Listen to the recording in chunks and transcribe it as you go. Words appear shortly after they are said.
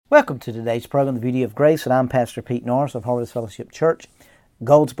Welcome to today's program, The Beauty of Grace, and I'm Pastor Pete Norris of Harvest Fellowship Church,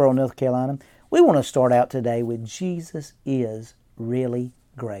 Goldsboro, North Carolina. We want to start out today with Jesus is really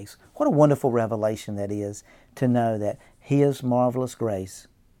grace. What a wonderful revelation that is to know that His marvelous grace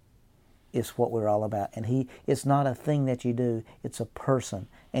is what we're all about. And it's not a thing that you do, it's a person,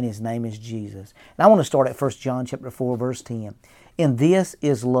 and His name is Jesus. And I want to start at 1 John chapter 4, verse 10. In this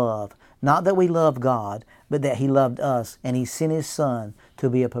is love, not that we love God, but that He loved us, and He sent His Son to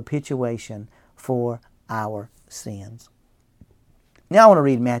be a propitiation for our sins. Now I want to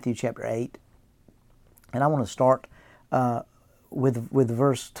read Matthew chapter 8, and I want to start with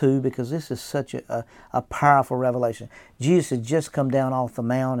verse 2, because this is such a powerful revelation. Jesus had just come down off the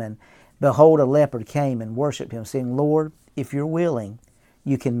mount, and behold, a leopard came and worshipped Him, saying, Lord, if you're willing,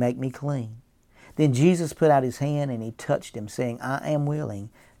 you can make me clean. Then Jesus put out His hand and He touched him, saying, I am willing,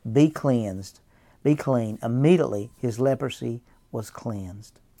 be cleansed, be clean. Immediately his leprosy was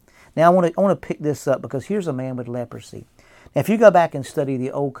cleansed. Now I want to pick this up, because here's a man with leprosy. Now if you go back and study the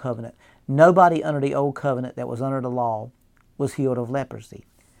Old Covenant, nobody under the Old Covenant that was under the law was healed of leprosy.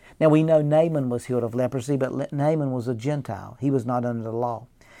 Now we know Naaman was healed of leprosy, but Naaman was a Gentile. He was not under the law.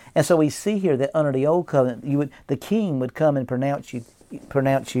 And so we see here that under the Old Covenant, the king would come and pronounce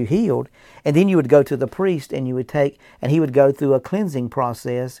you healed, and then you would go to the priest and he would go through a cleansing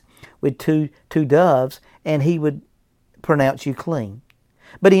process with two doves, and he would pronounce you clean.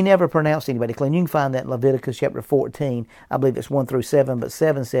 But he never pronounced anybody clean. You can find that in Leviticus chapter 14. I believe it's 1 through 7. But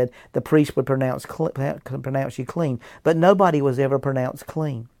 7 said the priest would pronounce you clean. But nobody was ever pronounced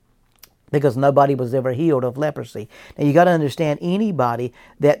clean, because nobody was ever healed of leprosy. Now you got to understand, anybody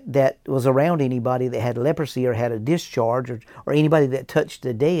that was around anybody that had leprosy or had a discharge, or anybody that touched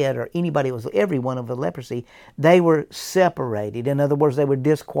the dead, or anybody that was everyone of the leprosy, they were separated. In other words, they were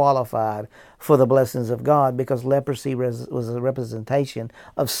disqualified for the blessings of God, because leprosy was a representation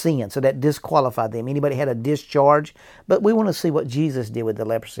of sin. So that disqualified them. Anybody had a discharge. But we want to see what Jesus did with the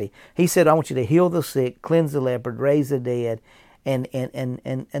leprosy. He said, I want you to heal the sick, cleanse the leopard, raise the dead, and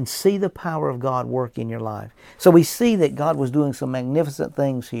see the power of God work in your life. So we see that God was doing some magnificent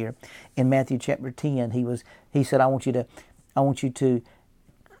things here in Matthew chapter 10. He said, I want you to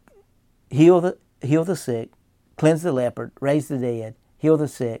heal the sick, cleanse the leopard, raise the dead, heal the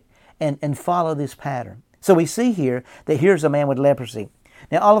sick, and follow this pattern. So we see here that here's a man with leprosy.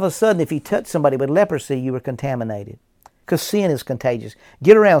 Now all of a sudden, if he touched somebody with leprosy, you were contaminated. Because sin is contagious.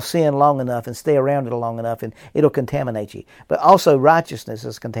 Get around sin long enough and stay around it long enough, and it'll contaminate you. But also righteousness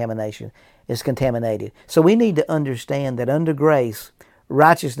is contaminated. So we need to understand that under grace,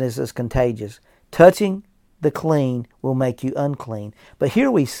 righteousness is contagious. Touching the clean will make you unclean. But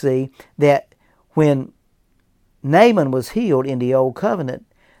here we see that when Naaman was healed in the Old Covenant,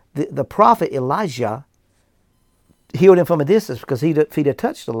 the prophet Elijah healed him from a distance, because if he'd have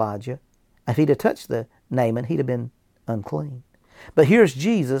touched Elijah, if he'd have touched the Naaman, he'd have been unclean. But here's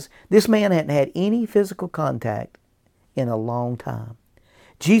Jesus. This man hadn't had any physical contact in a long time.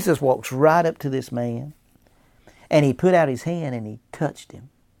 Jesus walks right up to this man, and He put out His hand and He touched him.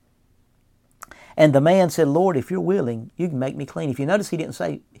 And the man said, Lord, if you're willing, you can make me clean. If you notice, He didn't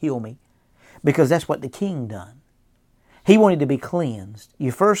say, heal me, because that's what the king done. He wanted to be cleansed.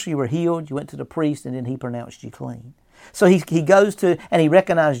 You were healed, you went to the priest, and then he pronounced you clean. So he goes to, and he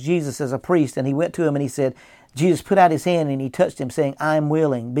recognized Jesus as a priest, and he went to him and he said, Jesus put out His hand and He touched him, saying, I am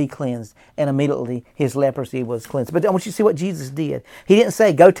willing, be cleansed. And immediately his leprosy was cleansed. But I want you to see what Jesus did. He didn't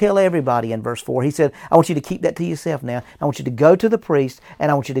say, go tell everybody in verse 4. He said, I want you to keep that to yourself now. I want you to go to the priest,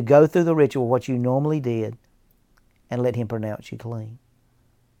 and I want you to go through the ritual, what you normally did, and let him pronounce you clean.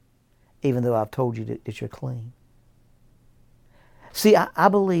 Even though I've told you that you're clean. See, I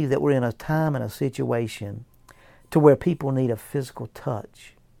believe that we're in a time and a situation to where people need a physical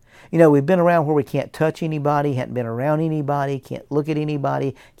touch. You know, we've been around where we can't touch anybody, hadn't been around anybody, can't look at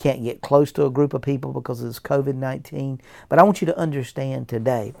anybody, can't get close to a group of people because of this COVID-19. But I want you to understand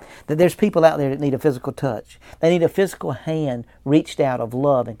today that there's people out there that need a physical touch. They need a physical hand reached out of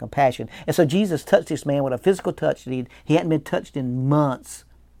love and compassion. And so Jesus touched this man with a physical touch that he hadn't been touched in months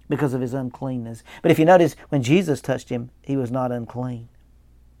because of his uncleanness. But if you notice, when Jesus touched him, he was not unclean.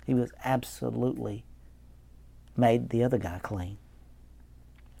 He was absolutely made the other guy clean.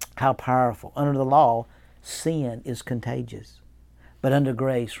 How powerful. Under the law, sin is contagious. But under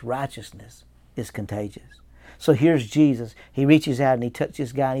grace, righteousness is contagious. So here's Jesus. He reaches out and He touched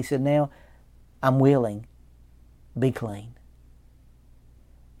this guy, and He said, now, I'm willing. Be clean.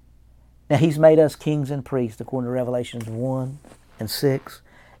 Now He's made us kings and priests according to Revelations 1 and 6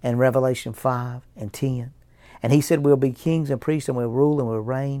 and Revelation 5 and 10. And He said we'll be kings and priests, and we'll rule and we'll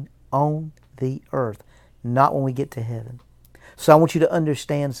reign on the earth, not when we get to heaven. So I want you to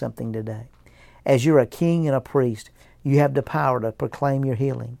understand something today. As you're a king and a priest, you have the power to proclaim your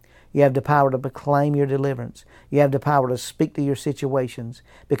healing. You have the power to proclaim your deliverance. You have the power to speak to your situations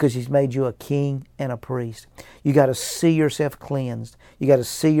because He's made you a king and a priest. You got to see yourself cleansed. You got to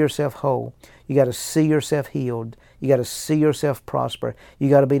see yourself whole. You got to see yourself healed. You got to see yourself prosper. You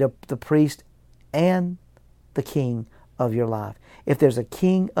got to be the priest and the king of your life. If there's a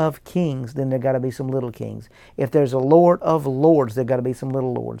king of kings, then there got to be some little kings. If there's a Lord of lords, there got to be some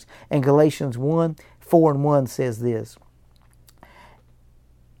little lords. And Galatians 1:4-1 says this: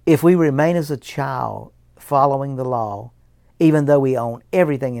 if we remain as a child following the law, even though we own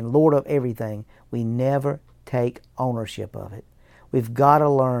everything and Lord of everything, we never take ownership of it. We've got to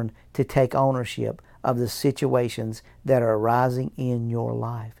learn to take ownership of the situations that are arising in your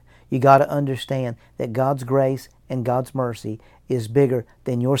life. You got to understand that God's grace and God's mercy is bigger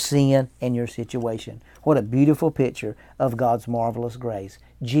than your sin and your situation. What a beautiful picture of God's marvelous grace.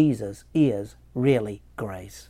 Jesus is really grace.